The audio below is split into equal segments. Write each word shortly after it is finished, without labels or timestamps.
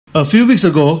A few weeks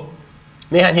ago,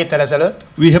 Néhány héttel ezelőtt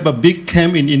we have a big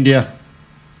camp in India.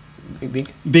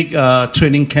 Big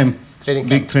training camp.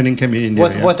 Big training camp in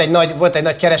India. Volt egy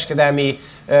nagy kereskedelmi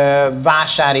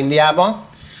vásár Indiában.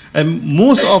 And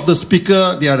most of the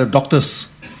speaker, they are the doctors.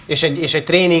 És egy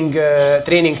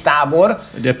tréning tábor,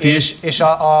 és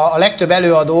a legtöbb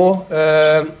előadó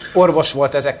orvos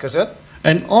volt ezek között.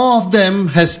 And all of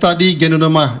them has studied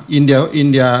Ganoderma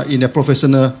in their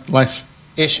professional life.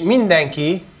 És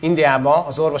mindenki Indiában,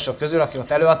 az orvosok közül, akik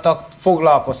ott előadtak,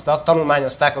 foglalkoztak,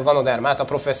 tanulmányozták a Ganodermát a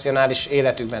professzionális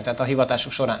életükben, tehát a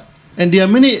hivatásuk során. And there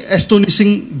are many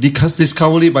astonishing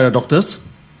discovery by the doctors.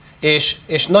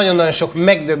 És nagyon-nagyon sok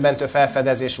megdöbbentő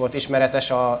felfedezés volt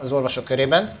ismeretes az orvosok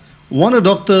körében. One of the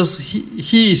doctors,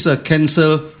 he is a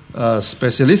cancer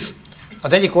specialist.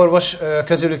 Az egyik orvos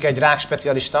közülük egy rák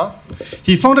specialista.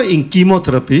 He found that in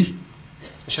chemotherapy,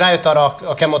 és rájött arra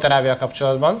a kemoterápia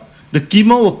kapcsolatban, the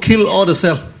chemo will kill all the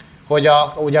cell.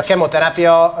 Hogy a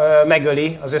kemoterápia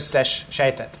megöli az összes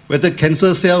sejtet. Whether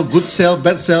cancer cell, good cell,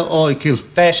 bad cell, all kill.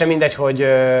 Teljesen mindegy, hogy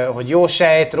jó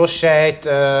sejt, rossz sejt,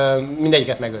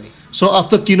 mindegyiket megöli. So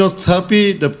after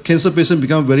chemotherapy, the cancer patient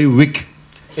become very weak.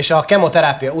 És a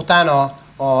kemoterápia után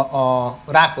a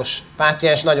rákos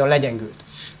páciens nagyon legyengült.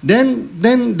 Then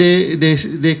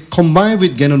they combine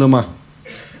with Ganoderma.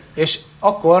 És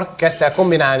akkor kezdte el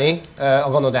kombinálni a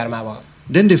Ganodermával.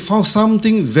 Then they found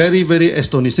something very, very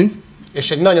astonishing.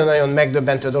 És egy nagyon-nagyon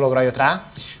megdöbbentő dologra jött rá.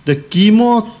 The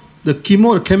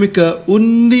chemical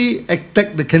only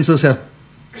attack the cancer cell.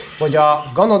 Hogy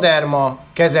a Ganoderma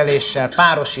kezeléssel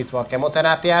párosítva a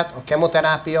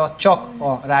kemoterápia csak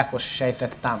a rákos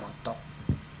sejtet támadta.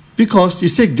 Because he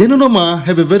said Ganoderma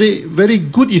have a very, very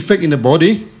good effect in the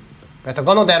body. Mert a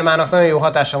Ganodermának nagyon jó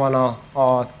hatása van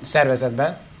a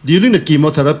szervezetben. During the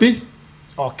chemotherapy,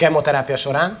 a kemoterápia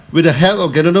során, with the help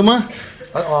of Ganoderma,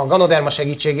 a Ganoderma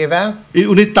segítségével, it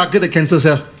only target the cancer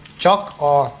cell. Csak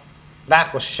a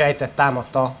rákos sejtet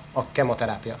támadta a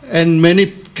kemoterápia. And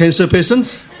many cancer patients,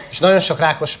 és nagyon sok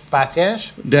rákos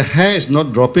páciens, their hair is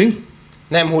not dropping.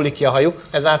 Nem hullik ki a hajuk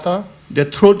ezáltal. Their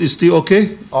throat is still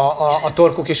okay. A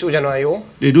torkuk is ugyanolyan jó.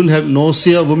 They don't have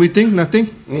nausea, vomiting, nothing.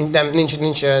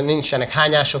 Nincsenek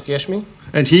hányások, ilyesmi.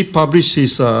 And he published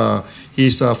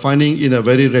his finding in a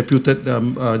very reputed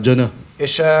journal.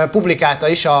 És publikálta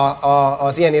is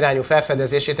az ilyen irányú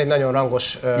felfedezését egy nagyon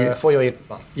rangos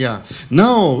folyóiratban. Yeah.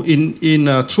 Now in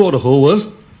throughout the whole world,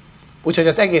 úgyhogy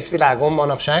az egész világon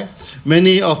manapság,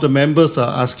 many of the members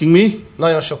are asking me.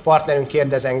 Nagyon sok partnerünk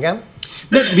kérdez engem.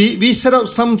 That we set up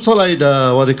some sort like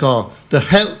what they call the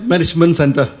health management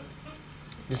center.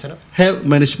 Health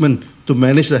management to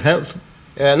manage the health.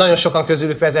 Nagyon sokan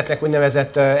közülük vezetnek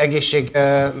úgynevezett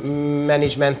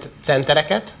egészségmenedzsment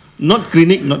centereket. Not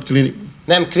clinic.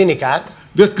 Nem klinikát.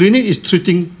 The clinic is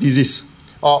treating disease.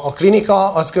 A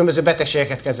klinika az különböző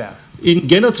betegségeket kezel. In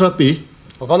Ganotherapy,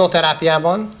 a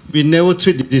ganoterápiában we never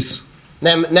treat disease.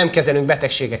 Nem kezelünk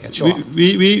betegségeket soha.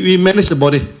 We manage the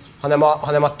body.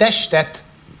 Hanem a testet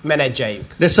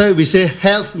menedzseljük. That's why we say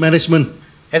health management.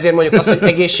 Ezért mondjuk azt, hogy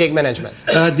egészségmenedzsment.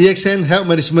 DXN Health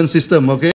Management System, okay?